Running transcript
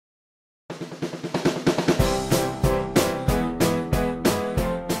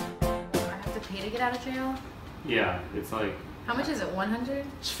get out of jail? Yeah, it's like... How much is it, 100?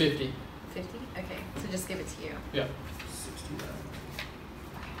 It's 50. 50? Okay, so just give it to you. Yeah. 69.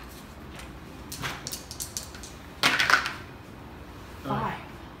 Five.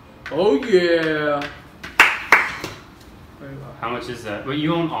 Oh yeah. Very well. How much is that? But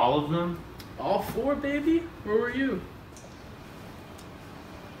you own all of them? All 4, baby? Where were you?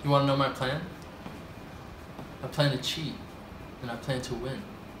 You want to know my plan? I plan to cheat, and I plan to win.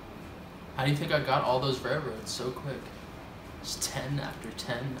 How do you think I got all those railroads so quick? Just 10 after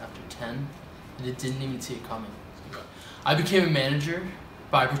 10 after 10, and it didn't even see it coming. I became a manager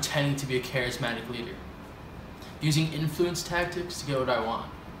by pretending to be a charismatic leader, using influence tactics to get what I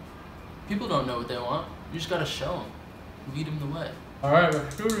want. People don't know what they want. You just gotta show them. Lead them the way. All right,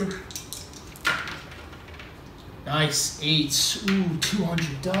 let's do this. Nice, 8s. Ooh,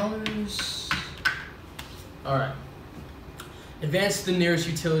 $200. All right. Advance to the nearest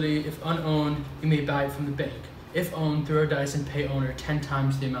utility. If unowned, you may buy it from the bank. If owned, throw a dice and pay owner 10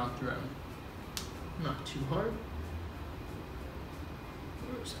 times the amount thrown. Not too hard.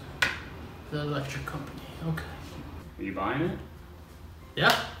 Where's that? The electric company. Okay. Are you buying it?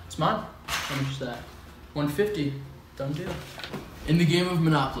 Yeah, it's mine. How much is that? 150. Done deal. In the game of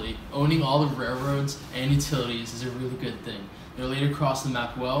Monopoly, owning all the railroads and utilities is a really good thing. They're laid across the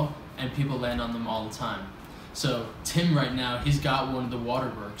map well, and people land on them all the time. So Tim right now, he's got one of the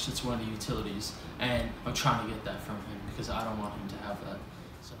waterworks. It's one of the utilities, and I'm trying to get that from him because I don't want him to have that.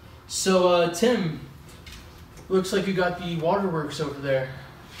 So Tim, looks like you got the waterworks over there.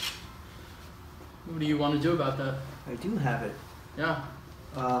 What do you want to do about that? I do have it. Yeah.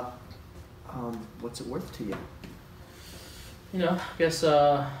 What's it worth to you? You know, I guess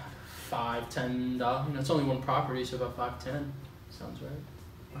 $5, $10. You know, it's only one property, so about $5, $10. Sounds right.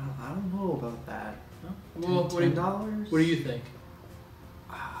 Well, I don't know about that. No? Well, $10? What do you think?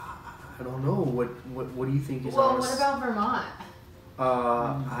 I don't know. What do you think is Well, honest? what about Vermont?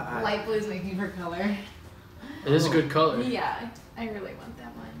 Light blue's my favorite color. It is a good color. Yeah, I really want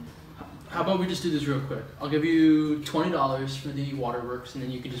that one. How about we just do this real quick? I'll give you $20 for the waterworks, and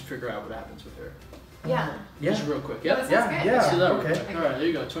then you can just figure out what happens with her. Yeah. Just real quick. Oh, Yep. that sounds good. yeah. Let's do that. Okay. All right, there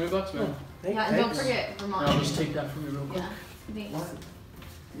you go. $20, man. Yeah, and don't forget Vermont. And I'll just take that from you real quick. Yeah, thanks.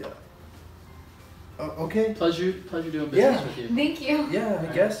 Yeah. Okay. Pleasure doing business with you. Thank you. Yeah,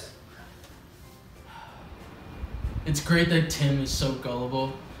 I guess. It's great that Tim is so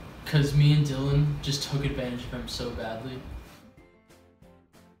gullible, because me and Dylan just took advantage of him so badly.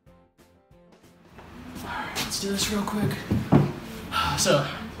 Alright, let's do this real quick. So,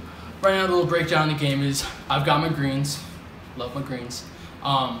 right now the little breakdown of the game is, I've got my greens. Love my greens.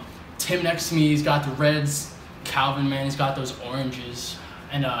 Tim next to me, he's got the reds. Calvin, man, he's got those oranges.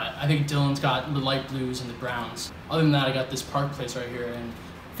 And I think Dylan's got the light blues and the browns. Other than that, I got this Park Place right here, and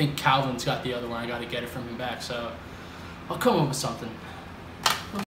I think Calvin's got the other one. I gotta get it from him back, so I'll come up with something.